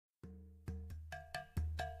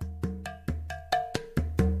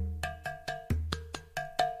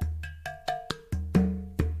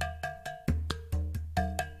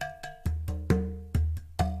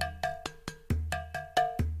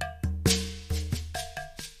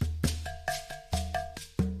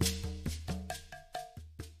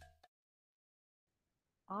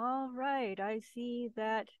right, I see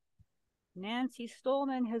that Nancy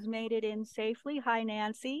Stohlman has made it in safely. Hi,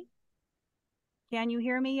 Nancy. Can you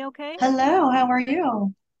hear me okay? Hello, how are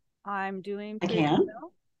you? I'm doing I pretty can.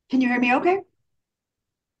 well. Can you hear me okay?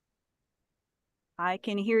 I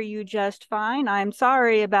can hear you just fine. I'm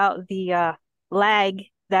sorry about the lag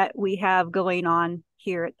that we have going on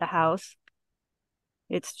here at the house.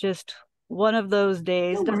 It's just one of those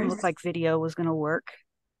days. No Doesn't look worries. like video was going to work.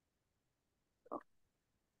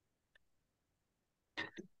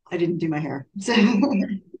 I didn't do my hair. So,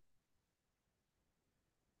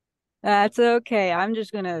 That's okay. I'm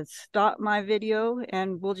just going to stop my video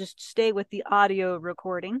and we'll just stay with the audio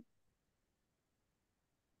recording.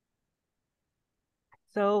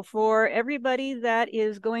 So for everybody that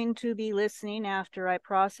is going to be listening after I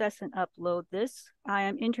process and upload this, I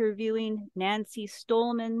am interviewing Nancy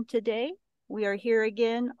Stohlman today. We are here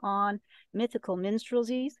again on Mythical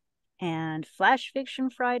Minstrelsies and Flash Fiction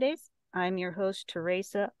Fridays. I'm your host,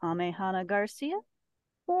 Teresa Amehana Garcia,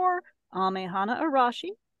 or Amehana Arashi,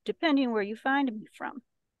 depending where you find me from.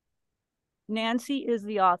 Nancy is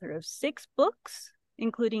the author of 6 books,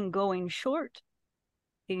 including Going Short,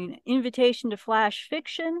 An Invitation to Flash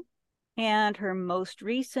Fiction, and her most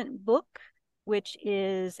recent book, which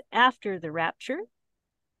is After the Rapture.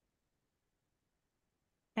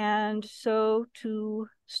 And so to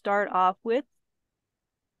start off with,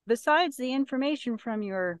 besides the information from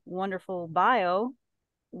your wonderful bio,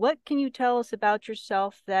 what can you tell us about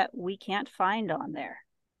yourself that we can't find on there?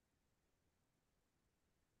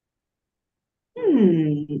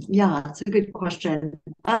 yeah, it's a good question.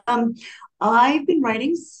 I've been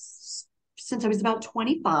writing since I was about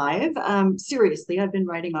 25. Seriously, I've been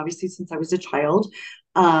writing obviously since I was a child,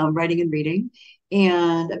 writing and reading.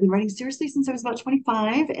 And I've been writing seriously since I was about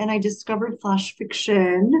 25. And I discovered flash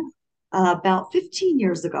fiction about 15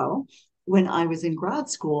 years ago when I was in grad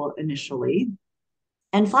school initially.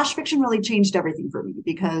 And flash fiction really changed everything for me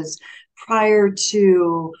because prior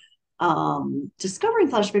to discovering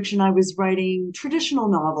flash fiction, I was writing traditional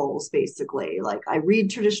novels, basically. Like I read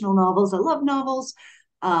traditional novels, I love novels.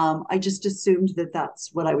 I just assumed that that's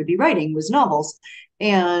what I would be writing was novels.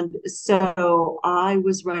 And so I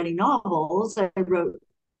was writing novels. I wrote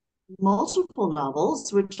multiple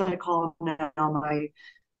novels, which I call now my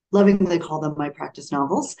lovingly call them my practice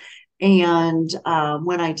novels. And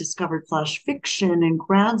when I discovered flash fiction in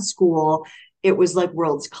grad school, it was like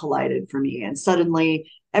worlds collided for me. And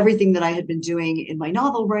suddenly, everything that I had been doing in my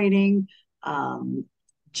novel writing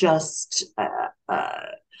just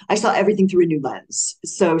I saw everything through a new lens.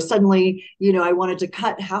 So suddenly, I wanted to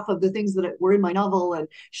cut half of the things that were in my novel and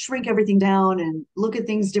shrink everything down and look at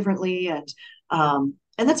things differently. And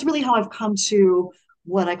that's really how I've come to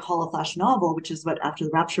what I call a flash novel, which is what After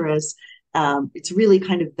the Rapture is. It's really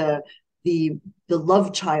kind of the the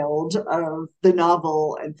love child of the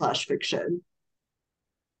novel and flash fiction.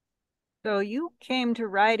 So you came to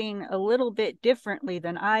writing a little bit differently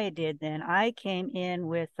than I did then. I came in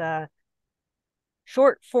with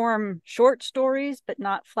short form short stories, but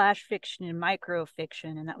not flash fiction and micro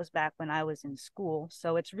fiction. And that was back when I was in school.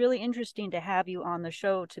 So it's really interesting to have you on the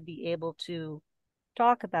show to be able to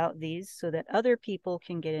talk about these so that other people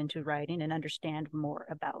can get into writing and understand more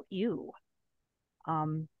about you.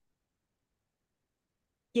 Um,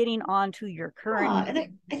 Getting on to your current. Yeah, and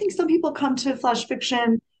I think some people come to flash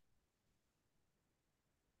fiction.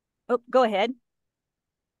 Oh, go ahead.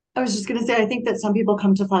 I was just going to say, I think that some people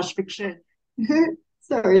come to flash fiction.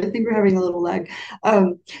 Sorry, I think we're having a little lag.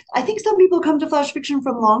 Um, I think some people come to flash fiction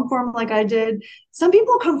from long form, like I did. Some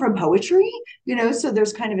people come from poetry, so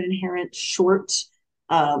there's kind of an inherent short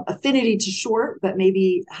affinity to short, but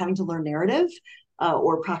maybe having to learn narrative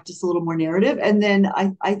or practice a little more narrative. And then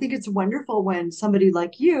I think it's wonderful when somebody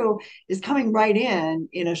like you is coming right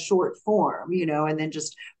in a short form, and then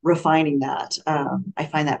just refining that. I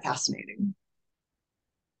find that fascinating.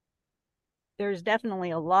 There's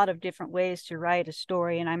definitely a lot of different ways to write a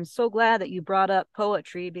story. And I'm so glad that you brought up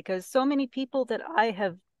poetry because so many people that I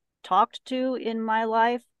have talked to in my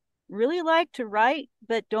life really like to write,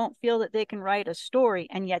 but don't feel that they can write a story.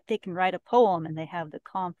 And yet they can write a poem and they have the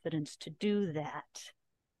confidence to do that.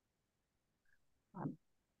 Um,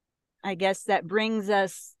 I guess that brings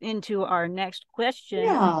us into our next question.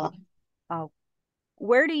 Yeah. Uh,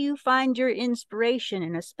 where do you find your inspiration,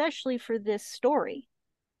 and especially for this story?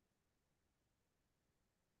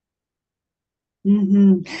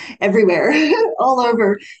 hmm Everywhere, all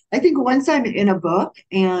over. I think once I'm in a book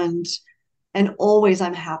and always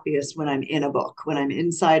I'm happiest when I'm in a book, when I'm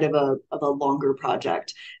inside of a longer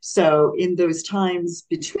project. So in those times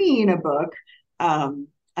between a book,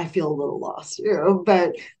 I feel a little lost,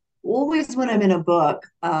 but always when I'm in a book,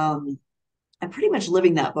 I'm pretty much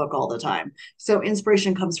living that book all the time. So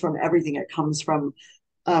inspiration comes from everything. It comes from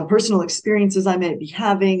personal experiences I might be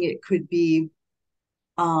having. It could be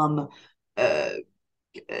um, uh,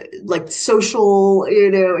 like social,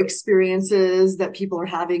 experiences that people are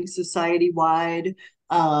having society wide.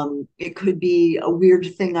 It could be a weird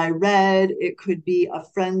thing I read. It could be a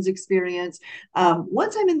friend's experience.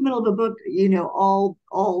 Once I'm in the middle of a book,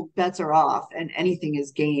 all bets are off, and anything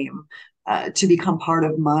is game to become part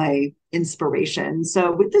of my inspiration.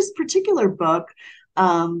 So with this particular book,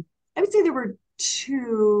 I would say there were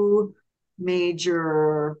two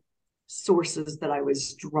major sources that I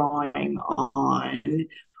was drawing on.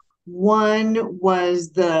 One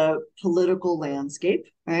was the political landscape,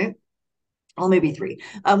 right? Well, maybe three.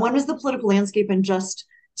 One was the political landscape, and just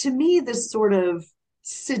to me, this sort of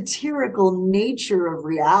satirical nature of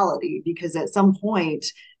reality, because at some point,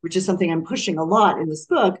 which is something I'm pushing a lot in this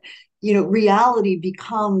book, reality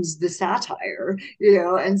becomes the satire,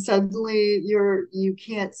 and suddenly you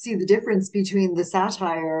can't see the difference between the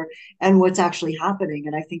satire and what's actually happening.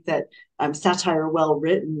 And I think that satire well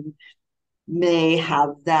written may have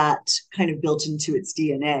that kind of built into its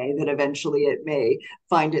DNA, that eventually it may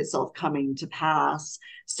find itself coming to pass.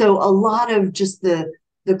 So a lot of just the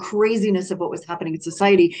craziness of what was happening in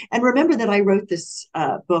society. And remember that I wrote this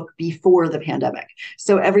book before the pandemic.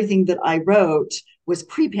 So everything that I wrote was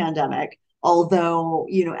pre-pandemic. Although,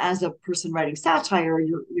 as a person writing satire,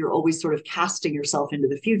 you're always sort of casting yourself into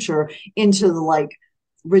the future, into the like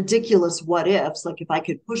ridiculous what ifs. Like, if I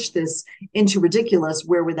could push this into ridiculous,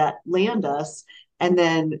 where would that land us? And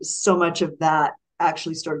then so much of that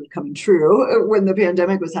actually started coming true when the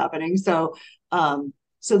pandemic was happening. So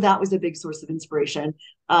that was a big source of inspiration.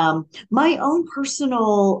 My own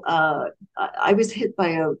personal, I was hit by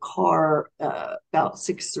a car about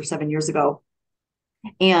 6 or 7 years ago.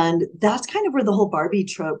 And that's kind of where the whole Barbie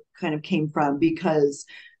trope kind of came from, because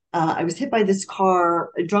I was hit by this car,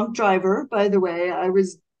 a drunk driver, by the way. I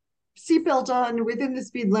was seatbelt on within the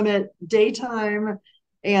speed limit, daytime,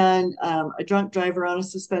 and a drunk driver on a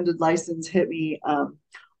suspended license hit me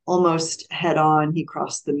almost head on. He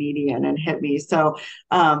crossed the median and hit me. So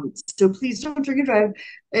please don't drink and drive.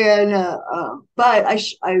 And but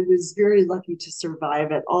I was very lucky to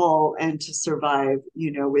survive it all, and to survive,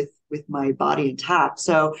 with my body intact.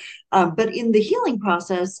 So, but in the healing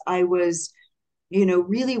process, I was,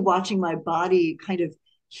 really watching my body kind of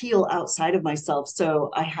heal outside of myself. So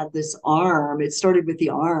I had this arm. It started with the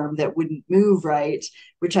arm that wouldn't move right,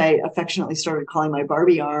 which I affectionately started calling my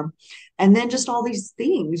Barbie arm. And then just all these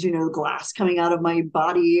things, glass coming out of my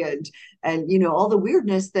body, and all the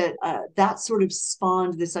weirdness that sort of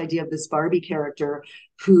spawned this idea of this Barbie character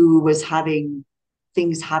who was having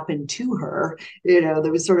things happen to her, that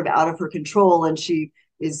was sort of out of her control, and she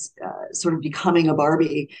is sort of becoming a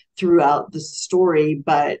Barbie throughout the story,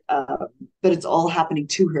 but it's all happening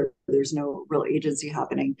to her. There's no real agency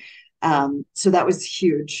happening. So that was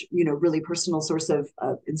huge, really personal source of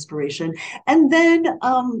inspiration. And then,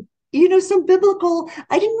 some biblical,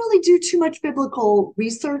 I didn't really do too much biblical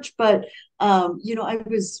research, but, I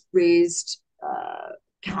was raised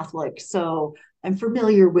Catholic, so I'm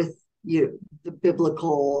familiar with the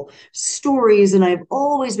biblical stories, and I've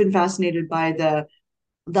always been fascinated by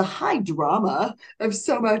the high drama of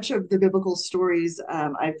so much of the biblical stories.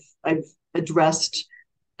 I've addressed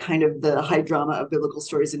kind of the high drama of biblical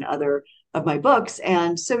stories in other of my books,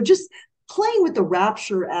 and so just playing with the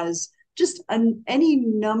rapture as just any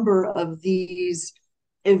number of these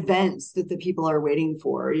events that the people are waiting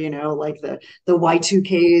for, like the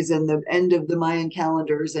Y2Ks and the end of the Mayan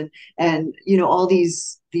calendars, and all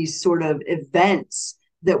these sort of events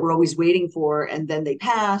that we're always waiting for, and then they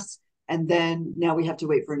pass, and then now we have to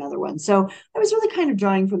wait for another one. So I was really kind of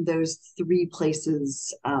drawing from those three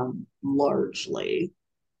places, largely.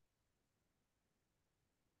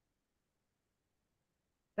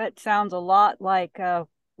 That sounds a lot like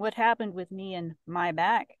what happened with me and my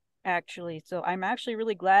back, actually. So I'm actually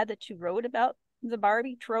really glad that you wrote about the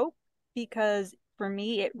Barbie trope, because for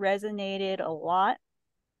me it resonated a lot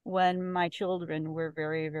when my children were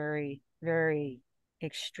very, very, very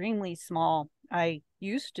extremely small. I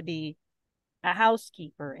used to be a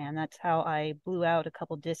housekeeper, and that's how I blew out a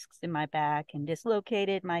couple discs in my back and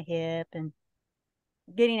dislocated my hip, and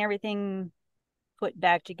getting everything put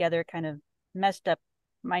back together kind of messed up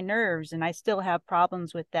my nerves, and I still have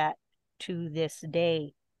problems with that to this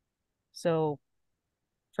day. So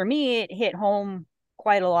for me, it hit home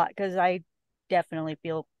quite a lot, because I definitely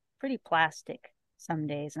feel pretty plastic some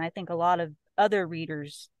days, and I think a lot of other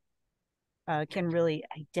readers can really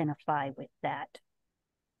identify with that.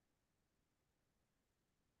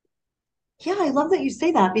 Yeah, I love that you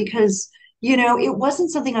say that, because it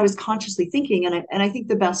wasn't something I was consciously thinking. And I think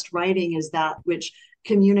the best writing is that which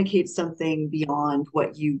communicates something beyond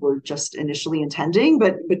what you were just initially intending,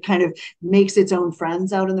 but kind of makes its own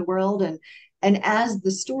friends out in the world. And as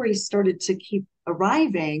the story started to keep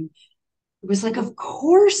arriving, it was like, of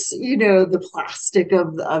course, the plastic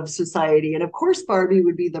of society. And of course, Barbie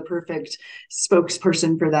would be the perfect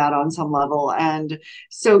spokesperson for that on some level. And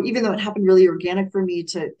so even though it happened really organic for me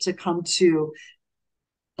to come to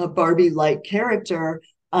a Barbie-like character,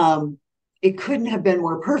 it couldn't have been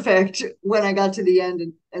more perfect when I got to the end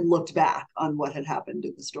and looked back on what had happened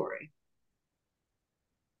in the story.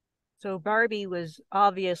 So Barbie was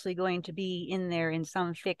obviously going to be in there in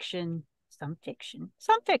some fiction,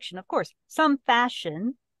 of course, some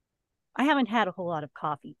fashion. I haven't had a whole lot of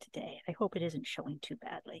coffee today. I hope it isn't showing too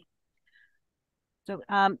badly. So,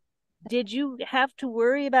 did you have to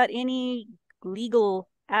worry about any legal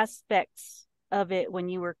aspects of it when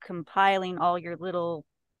you were compiling all your little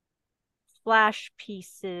flash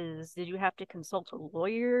pieces? Did you have to consult a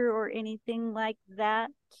lawyer or anything like that?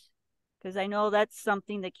 Because I know that's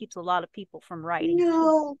something that keeps a lot of people from writing too.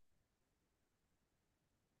 No,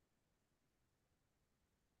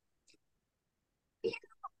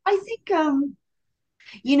 I think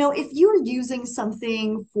if you're using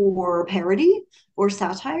something for parody or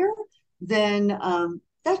satire, then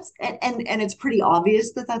that's and it's pretty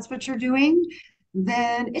obvious that that's what you're doing.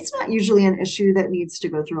 Then it's not usually an issue that needs to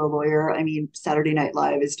go through a lawyer. I mean, Saturday Night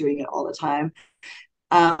Live is doing it all the time.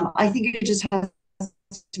 I think it just has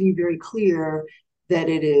to be very clear that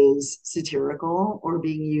it is satirical or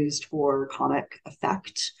being used for comic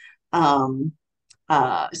effect. Um,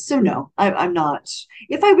 so no, I'm not.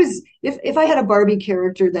 If I had a Barbie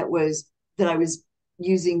character that I was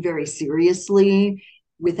using very seriously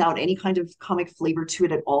without any kind of comic flavor to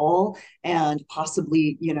it at all, and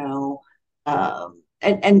possibly,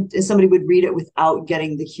 and somebody would read it without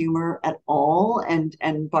getting the humor at all, and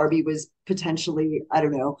Barbie was potentially, I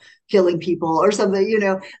don't know, killing people or something,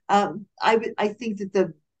 I think that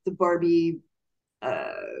the Barbie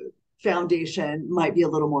uh, foundation might be a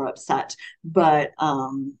little more upset. But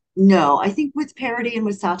no, I think with parody and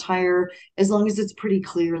with satire, as long as it's pretty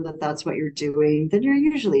clear that that's what you're doing, then you're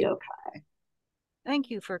usually okay. Thank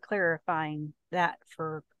you for clarifying that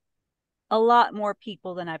for a lot more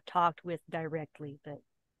people than I've talked with directly, but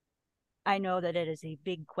I know that it is a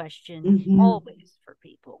big question Mm-hmm. always for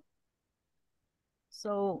people.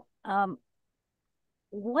 So,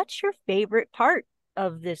 what's your favorite part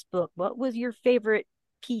of this book? What was your favorite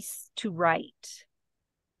piece to write?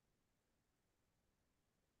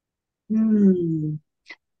 Hmm.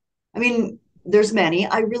 I mean, there's many.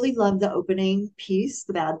 I really love the opening piece,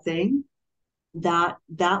 The Bad Thing. That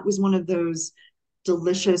was one of those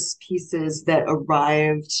delicious pieces that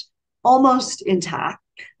arrived almost intact.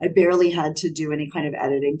 I barely had to do any kind of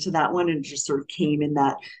editing to that one, and it just sort of came in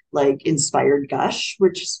that like inspired gush,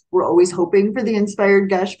 which we're always hoping for the inspired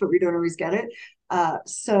gush, but we don't always get it.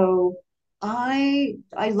 So I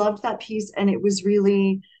loved that piece, and it was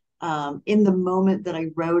really in the moment that I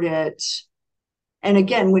wrote it. And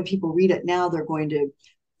again, when people read it now, they're going to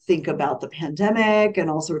think about the pandemic and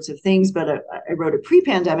all sorts of things. But I wrote it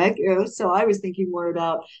pre-pandemic, so I was thinking more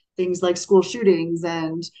about things like school shootings,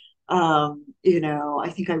 and I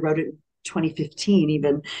think I wrote it in 2015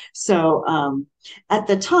 even. So at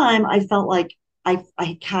the time, I felt like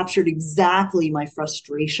I captured exactly my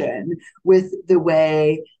frustration with the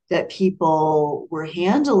way that people were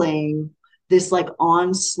handling this like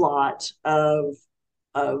onslaught of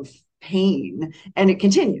pain, and it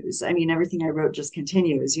continues. I mean, everything I wrote just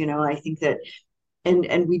continues. I think that,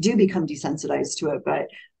 and we do become desensitized to it, but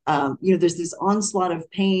there's this onslaught of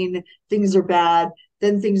pain. Things are bad,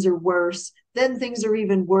 then things are worse, then things are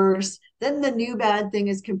even worse, then the new bad thing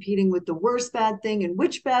is competing with the worst bad thing, and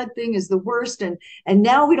which bad thing is the worst, and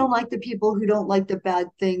now we don't like the people who don't like the bad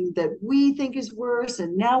thing that we think is worse,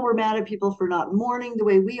 and now we're mad at people for not mourning the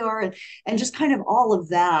way we are, and just kind of all of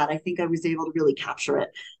that. I think I was able to really capture it.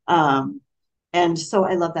 And so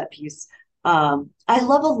I love that piece. I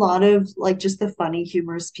love a lot of like just the funny,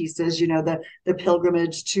 humorous pieces. The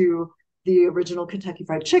pilgrimage to the original Kentucky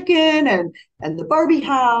Fried Chicken, and the Barbie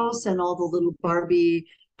house, and all the little Barbie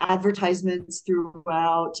advertisements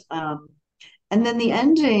throughout. And then the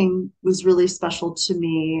ending was really special to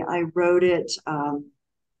me. I wrote it.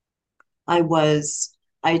 I was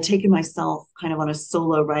I had taken myself kind of on a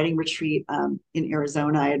solo writing retreat in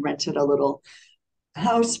Arizona. I had rented a little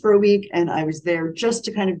house for a week, and I was there just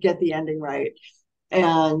to kind of get the ending right.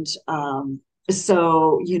 And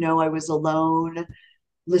so I was alone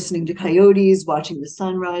listening to coyotes, watching the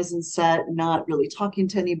sunrise and set, not really talking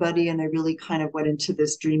to anybody. And I really kind of went into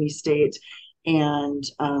this dreamy state. And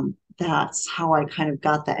that's how I kind of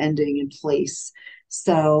got the ending in place.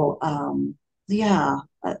 So yeah,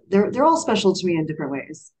 they're all special to me in different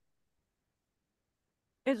ways.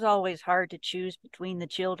 It's always hard to choose between the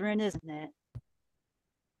children, isn't it?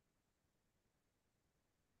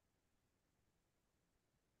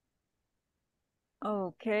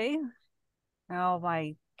 Okay. Now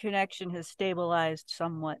my connection has stabilized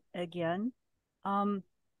somewhat again. Um,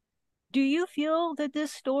 do you feel that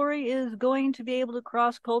this story is going to be able to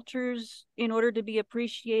cross cultures in order to be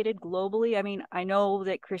appreciated globally? I mean, I know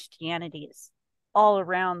that Christianity is all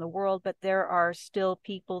around the world, but there are still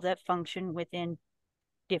people that function within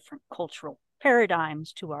different cultural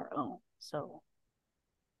paradigms to our own. So,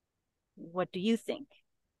 what do you think?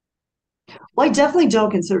 Well, I definitely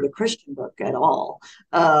don't consider it a Christian book at all.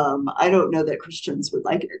 I don't know that Christians would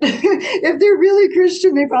like it. If they're really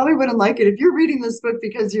Christian, they probably wouldn't like it. If you're reading this book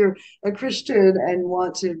because you're a Christian and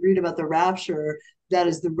want to read about the rapture, that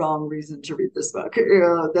is the wrong reason to read this book.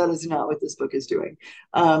 That is not what this book is doing.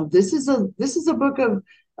 This is a book of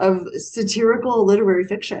satirical literary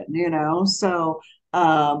fiction, So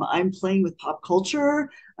I'm playing with pop culture.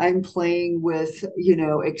 I'm playing with,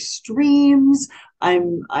 extremes.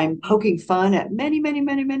 I'm poking fun at many, many,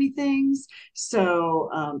 many, many things.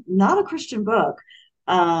 So not a Christian book.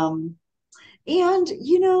 Um, and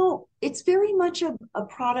it's very much a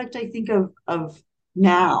product, I think, of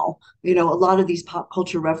now. A lot of these pop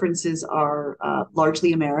culture references are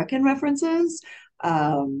largely American references.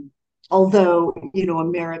 Um, Although,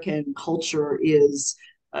 American culture is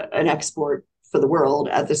an export for the world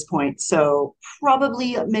at this point. So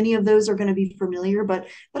probably many of those are going to be familiar, but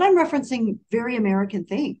I'm referencing very American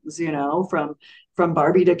things, from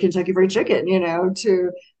Barbie to Kentucky Fried Chicken,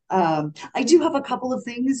 to I do have a couple of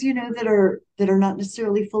things, that are not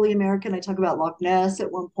necessarily fully American. I talk about Loch Ness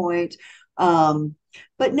at one point. Um,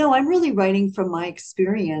 but no, I'm really writing from my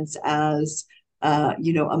experience as a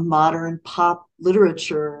modern pop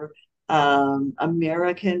literature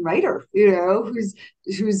American writer,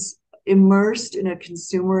 who's immersed in a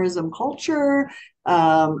consumerism culture,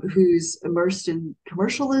 who's immersed in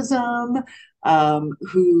commercialism,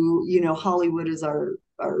 who, Hollywood is our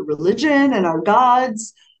religion and our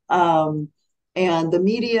gods. And the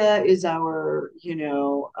media is our,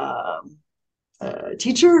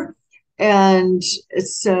 teacher. And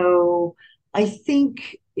so I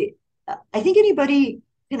think, I think anybody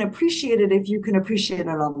can appreciate it if you can appreciate it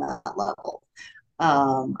on that level.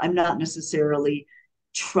 I'm not necessarily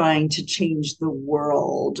trying to change the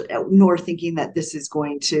world, nor thinking that this is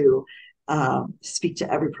going to speak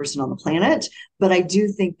to every person on the planet. But I do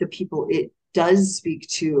think the people it does speak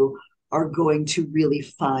to are going to really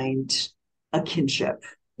find a kinship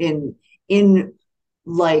in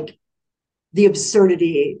like the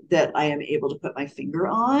absurdity that I am able to put my finger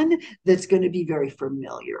on, that's going to be very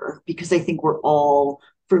familiar, because I think we're all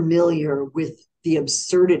familiar with the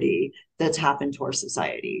absurdity that's happened to our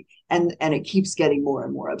society, and it keeps getting more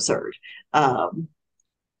and more absurd.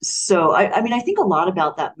 So I mean, I think a lot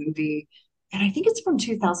about that movie, and I think it's from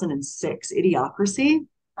 2006, Idiocracy.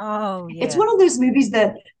 Oh, It's yeah. one of those movies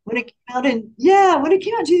that when it came out in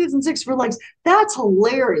 2006, we're like, that's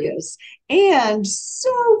hilarious and so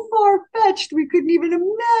far-fetched we couldn't even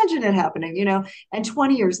imagine it happening, and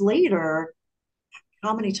 20 years later,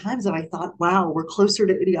 how many times have I thought, wow, we're closer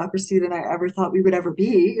to Idiocracy than I ever thought we would ever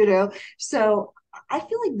be, so I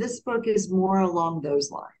feel like this book is more along those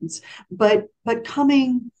lines, but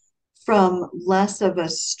coming from less of a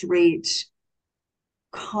straight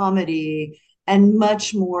comedy and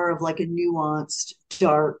much more of like a nuanced,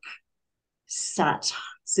 dark,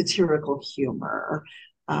 satirical humor,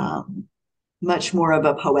 um, much more of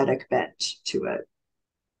a poetic bent to it.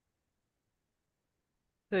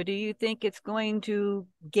 So, do you think it's going to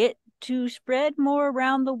get to spread more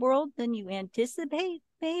around the world than you anticipate,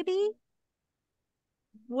 maybe?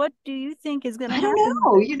 What do you think is going to I don't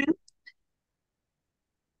happen? know,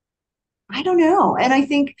 I don't know. And I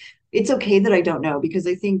think it's okay that I don't know, because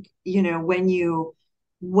I think, when you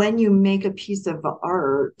make a piece of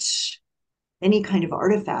art, any kind of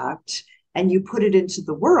artifact, and you put it into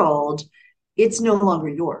the world, it's no longer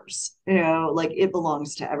yours. Like, it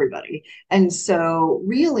belongs to everybody. And so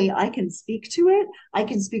really I can speak to it. I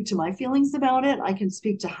can speak to my feelings about it. I can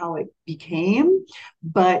speak to how it became.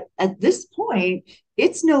 But at this point,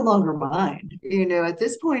 it's no longer mine. At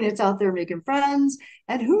this point, it's out there making friends,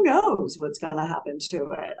 and who knows what's going to happen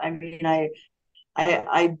to it. I mean,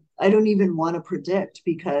 I don't even want to predict,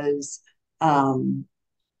 because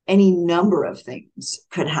any number of things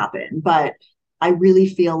could happen. But I really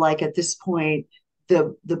feel like at this point,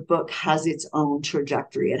 the book has its own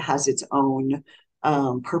trajectory. It has its own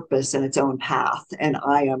purpose and its own path, and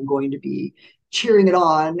I am going to be cheering it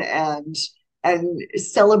on and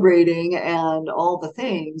celebrating and all the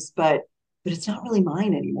things, but it's not really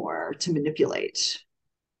mine anymore to manipulate.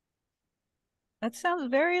 That sounds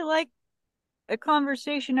very like a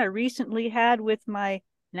conversation I recently had with my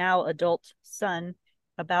now adult son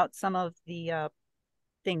about some of the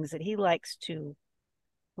things that he likes to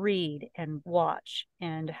read and watch,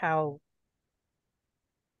 and how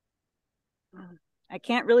I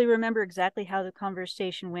can't really remember exactly how the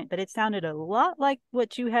conversation went, but it sounded a lot like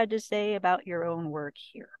what you had to say about your own work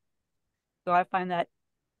here. So I find that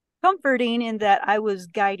comforting in that I was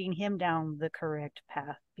guiding him down the correct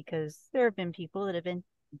path, because there have been people that have been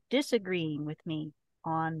disagreeing with me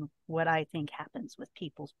on what I think happens with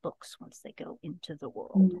people's books once they go into the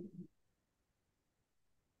world.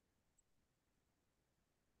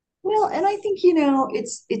 Well, and I think,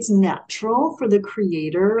 it's natural for the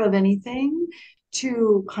creator of anything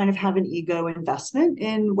to kind of have an ego investment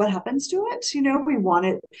in what happens to it. We want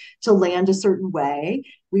it to land a certain way.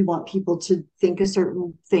 We want people to think a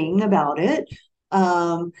certain thing about it.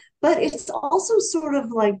 But it's also sort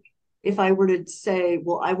of like if I were to say,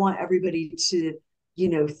 well, I want everybody to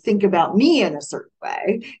think about me in a certain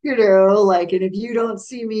way, like, and if you don't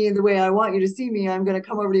see me the way I want you to see me, I'm going to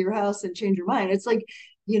come over to your house and change your mind. It's like,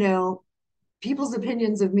 you know, people's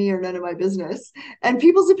opinions of me are none of my business. And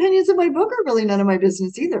people's opinions of my book are really none of my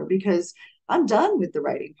business either, because I'm done with the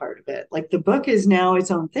writing part of it. Like the book is now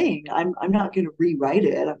its own thing. I'm not going to rewrite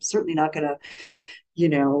it. I'm certainly not going to, you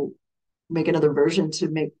know, make another version to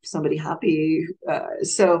make somebody happy.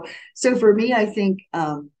 So for me, I think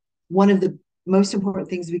one of the most important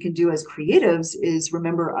things we can do as creatives is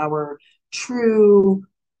remember our true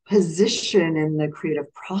position in the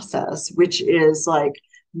creative process, which is like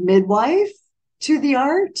midwife to the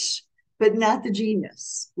art, but not the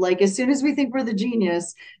genius. Like as soon as we think we're the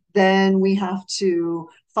genius, then we have to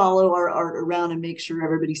follow our art around and make sure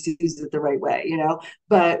everybody sees it the right way.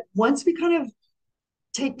 But once we kind of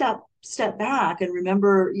take that step back and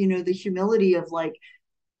remember, the humility of like,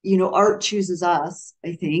 art chooses us.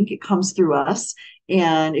 I think it comes through us.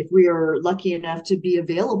 And if we are lucky enough to be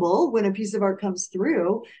available when a piece of art comes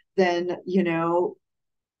through, then,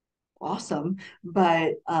 awesome.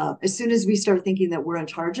 But as soon as we start thinking that we're in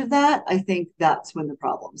charge of that, I think that's when the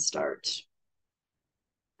problems start.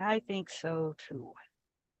 I think so too.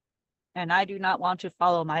 And I do not want to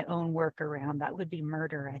follow my own work around. That would be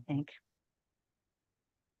murder, I think.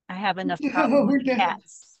 I have enough problem Oh, with no.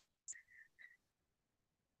 cats.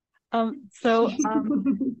 So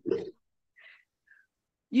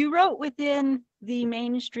you wrote within the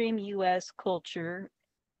mainstream US culture.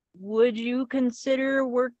 Would you consider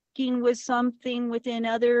working with something within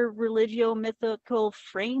other religio-mythical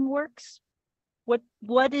frameworks?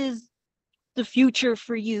 What is the future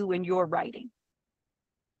for you in your writing?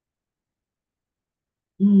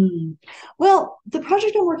 Well, the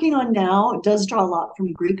project I'm working on now does draw a lot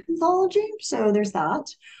from Greek mythology, so there's that.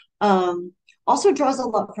 Also draws a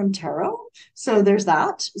lot from tarot, so there's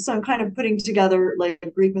that. So I'm kind of putting together like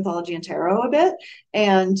Greek mythology and tarot a bit,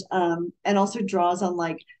 and also draws on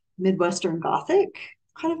like Midwestern Gothic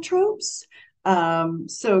kind of tropes.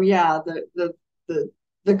 So yeah,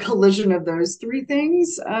 the collision of those three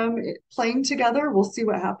things playing together, we'll see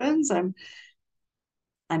what happens. I'm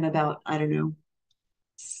about, I don't know,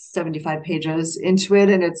 75 pages into it,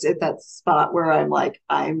 and it's at that spot where I'm like,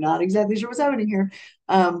 I'm not exactly sure what's happening here.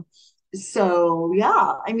 So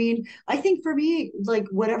yeah, I mean, I think for me, like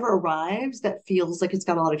whatever arrives that feels like it's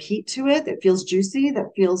got a lot of heat to it, that feels juicy, that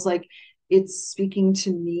feels like it's speaking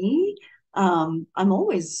to me, I'm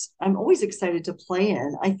always excited to play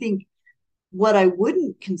in. I think what I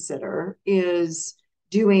wouldn't consider is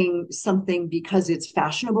doing something because it's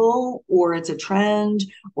fashionable or it's a trend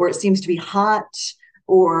or it seems to be hot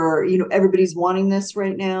or everybody's wanting this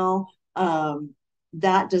right now.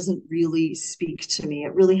 That doesn't really speak to me.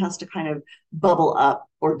 It really has to kind of bubble up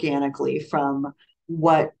organically from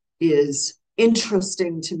what is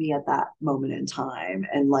interesting to me at that moment in time,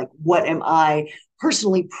 and like what am I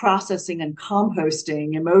personally processing and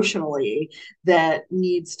composting emotionally that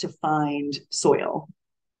needs to find soil.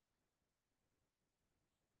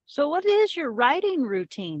 So what is your writing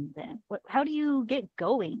routine then? How do you get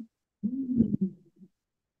going?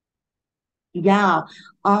 Yeah,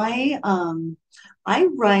 I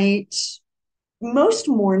write most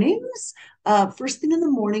mornings, first thing in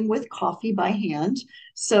the morning with coffee by hand.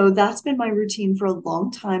 So that's been my routine for a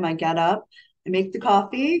long time. I get up, I make the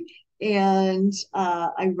coffee, and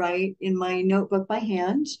I write in my notebook by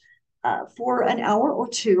hand. for an hour or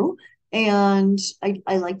two. And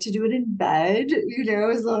I like to do it in bed,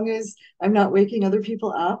 as long as I'm not waking other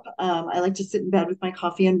people up. I like to sit in bed with my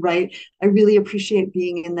coffee and write. I really appreciate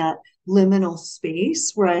being in that liminal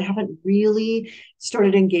space where I haven't really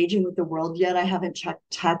started engaging with the world yet. I haven't checked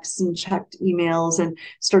texts and checked emails and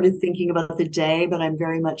started thinking about the day, but I'm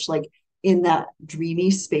very much like in that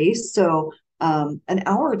dreamy space. So an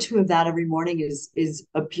hour or two of that every morning is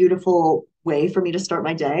a beautiful way for me to start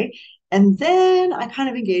my day. And then I kind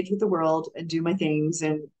of engage with the world and do my things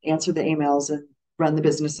and answer the emails and run the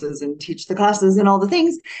businesses and teach the classes and all the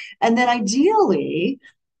things. And then ideally,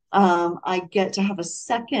 I get to have a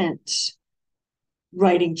second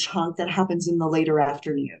writing chunk that happens in the later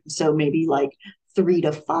afternoon. So maybe like 3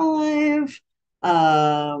 to 5.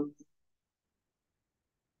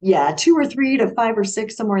 Yeah, 2 or 3 to 5 or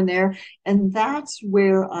 6, somewhere in there. And that's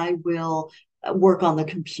where I will work on the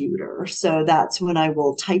computer. So that's when I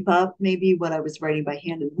will type up maybe what I was writing by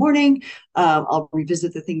hand in the morning. I'll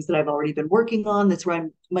revisit the things that I've already been working on. That's where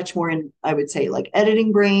I'm much more in, I would say, like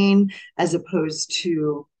editing brain as opposed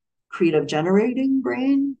to creative generating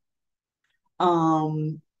brain.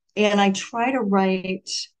 And I try to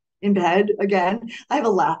write in bed again. I have a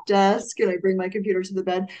lap desk and I bring my computer to the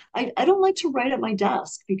bed. I don't like to write at my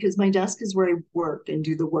desk because my desk is where I work and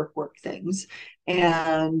do the work things.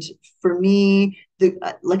 And for me,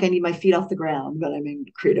 like I need my feet off the ground when I'm in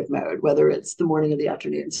creative mode, whether it's the morning or the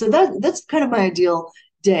afternoon. So that's kind of my ideal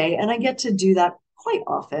day. And I get to do that quite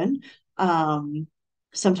often.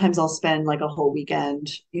 Sometimes I'll spend like a whole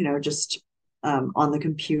weekend, just on the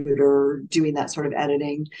computer doing that sort of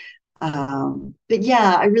editing. But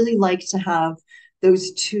yeah, I really like to have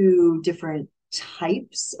those two different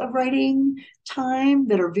types of writing time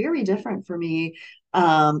that are very different for me.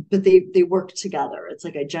 But they work together. It's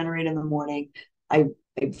like I generate in the morning, I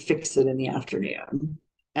fix it in the afternoon.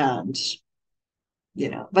 And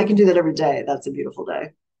if I can do that every day, that's a beautiful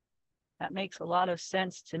day. That makes a lot of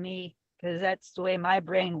sense to me because that's the way my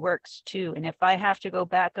brain works too. And if I have to go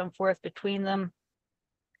back and forth between them,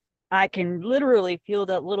 I can literally feel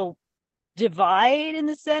that little divide in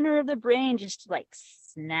the center of the brain just like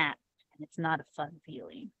snap. And it's not a fun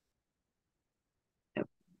feeling. Yep.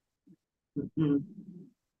 Mm-hmm.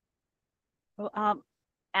 Well,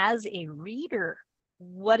 as a reader,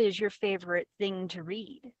 what is your favorite thing to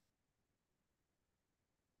read?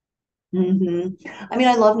 I mean,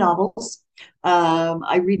 I love novels.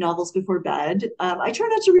 I read novels before bed. I try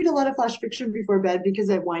not to read a lot of flash fiction before bed because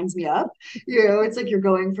it winds me up. It's like you're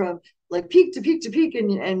going from like peak to peak to peak,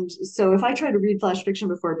 and so if I try to read flash fiction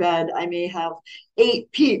before bed, I may have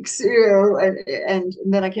 8 peaks, and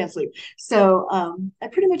then I can't sleep. So I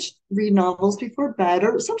pretty much read novels before bed,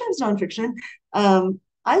 or sometimes nonfiction.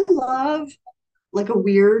 I love like a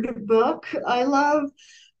weird book. I love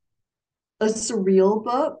a surreal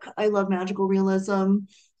book. I love magical realism.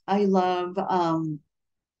 I love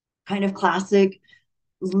kind of classic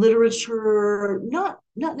literature, not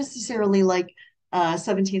necessarily like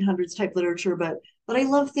 1700s type literature, but I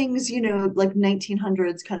love things, like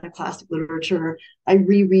 1900s kind of classic literature. I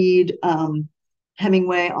reread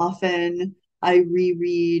Hemingway often. I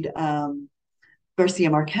reread Garcia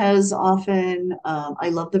Marquez often. I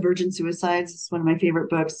love The Virgin Suicides. It's one of my favorite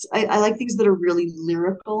books. I like things that are really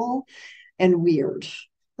lyrical and weird,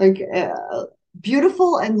 like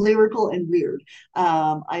beautiful and lyrical and weird.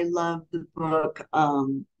 I love the book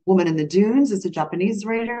Woman in the Dunes. It's a Japanese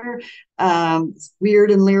writer. It's weird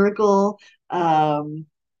and lyrical. I'm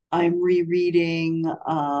rereading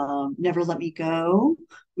Never Let Me Go,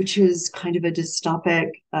 which is kind of a dystopic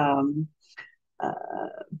uh,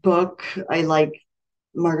 book. I like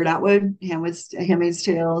Margaret Atwood, Handmaid's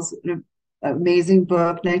Tales, an amazing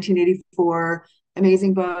book, 1984,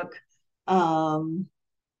 amazing book. Um,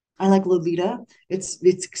 I like Lolita. It's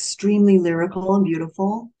extremely lyrical and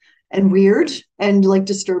beautiful and weird and like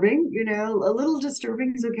disturbing, a little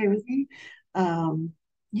disturbing is okay with me.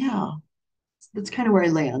 Yeah, that's kind of where I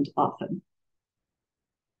land often.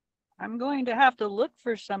 I'm going to have to look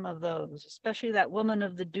for some of those, especially that Woman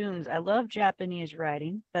of the Dunes. I love Japanese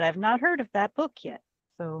writing, but I've not heard of that book yet.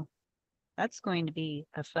 So that's going to be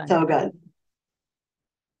a fun So read. good.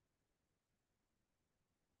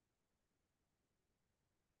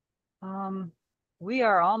 We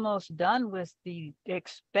are almost done with the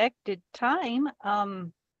expected time.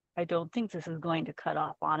 I don't think this is going to cut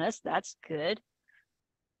off on us. That's good.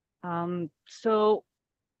 So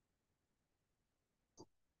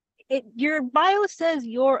your bio says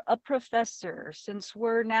you're a professor. Since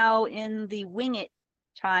we're now in the wing it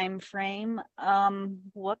time frame,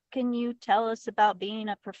 what can you tell us about being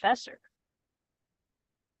a professor?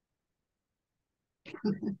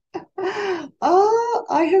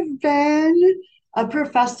 I have been a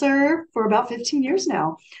professor for about 15 years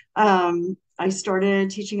now. I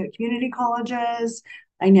started teaching at community colleges.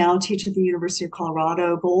 I now teach at the University of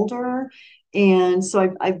Colorado Boulder. And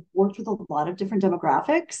so I've worked with a lot of different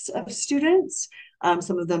demographics of students,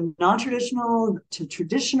 some of them non-traditional to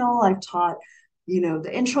traditional. I've taught, the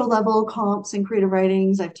intro level comps and creative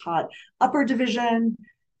writings. I've taught upper division,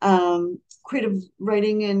 creative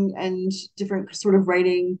writing and different sort of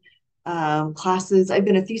writing classes. I've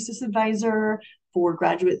been a thesis advisor for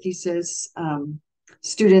graduate thesis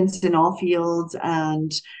students in all fields.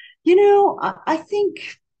 And, I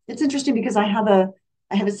think it's interesting because I have a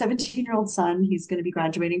 17-year-old son. He's going to be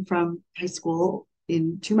graduating from high school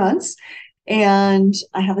in 2 months. And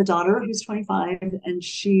I have a daughter who's 25, and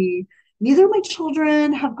neither of my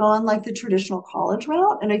children have gone like the traditional college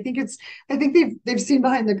route. And I think they've seen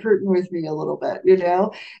behind the curtain with me a little bit.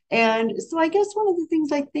 And so I guess one of the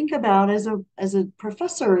things I think about as a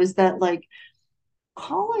professor is that, like,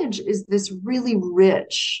 college is this really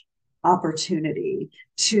rich opportunity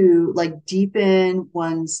to, like, deepen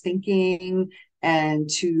one's thinking and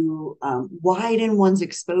to widen one's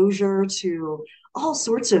exposure to all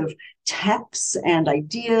sorts of texts and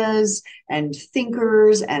ideas and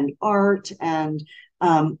thinkers and art. And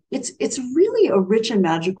it's really a rich and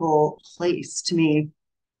magical place to me.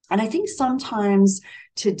 And I think sometimes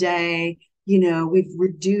today, we've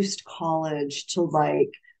reduced college to, like,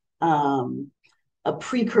 um, a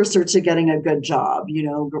precursor to getting a good job.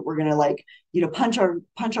 We're going to, like, punch our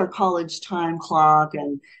college time clock,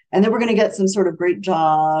 and then we're going to get some sort of great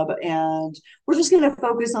job, and we're just going to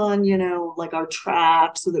focus on, like, our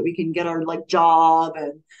track so that we can get our, like, job.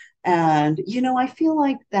 And I feel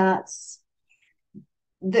like that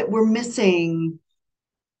we're missing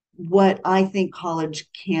what I think college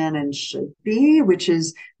can and should be, which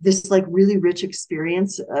is this, like, really rich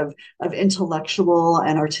experience of intellectual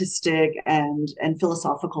and artistic and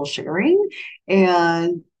philosophical sharing.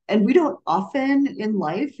 And we don't often in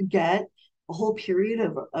life get a whole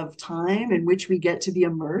period of time in which we get to be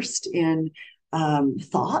immersed in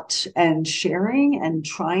thought and sharing and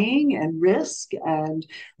trying and risk and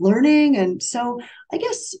learning. And so I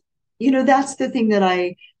guess, that's the thing that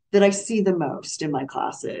I see the most in my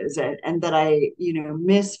classes, and that I,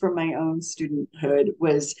 miss from my own studenthood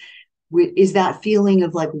is that feeling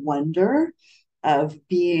of, like, wonder of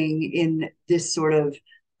being in this sort of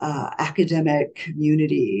academic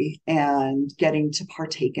community and getting to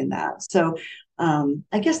partake in that. So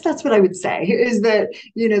I guess that's what I would say is that,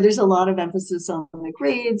 there's a lot of emphasis on the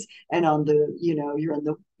grades and on the, you're in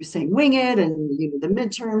the saying wing it, and, the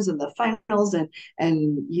midterms and the finals, and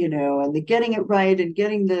the getting it right and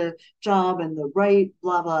getting the job and the right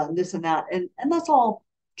blah blah and this and that. And that's all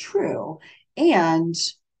true. And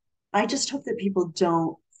I just hope that people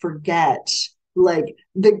don't forget, like,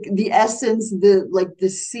 the essence, the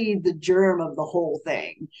seed, the germ of the whole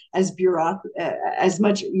thing. As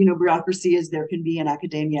much, bureaucracy as there can be in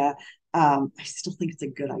academia, I still think it's a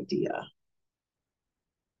good idea.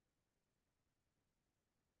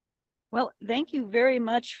 Well, thank you very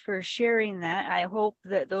much for sharing that. I hope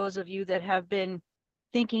that those of you that have been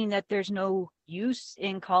thinking that there's no use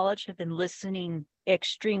in college have been listening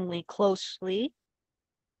extremely closely.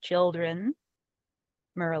 Children,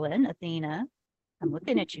 Merlin, Athena, I'm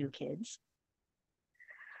looking at you kids.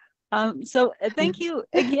 So thank you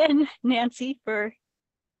again, Nancy, for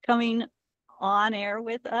coming on air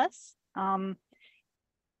with us.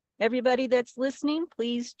 Everybody that's listening,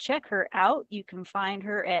 please check her out. You can find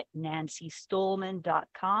her at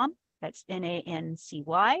nancystohlman.com. That's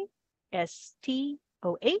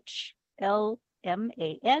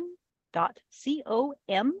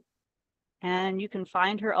NancyStohlman.com. And you can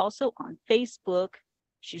find her also on Facebook.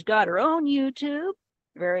 She's got her own YouTube,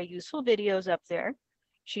 very useful videos up there.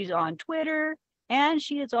 She's on Twitter, and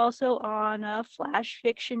she is also on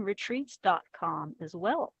flashfictionretreats.com as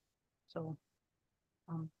well. So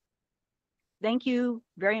thank you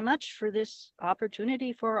very much for this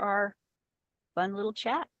opportunity for our fun little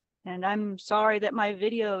chat. And I'm sorry that my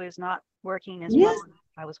video is not working as well as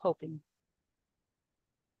I was hoping.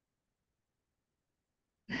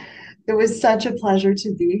 It was such a pleasure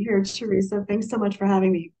to be here, Teresa. Thanks so much for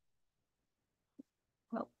having me.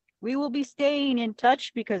 Well, we will be staying in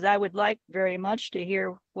touch because I would like very much to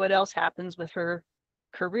hear what else happens with her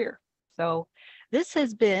career. So this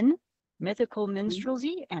has been Mythical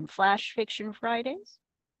Minstrelsy and Flash Fiction Fridays.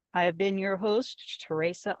 I have been your host,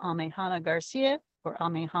 Teresa Amehana Garcia, or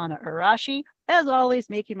Amehana Arashi, as always,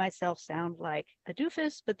 making myself sound like a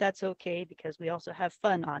doofus, but that's okay because we also have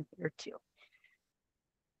fun on here too.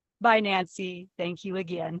 Bye, Nancy. Thank you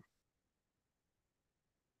again.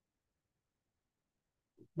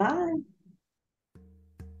 Bye.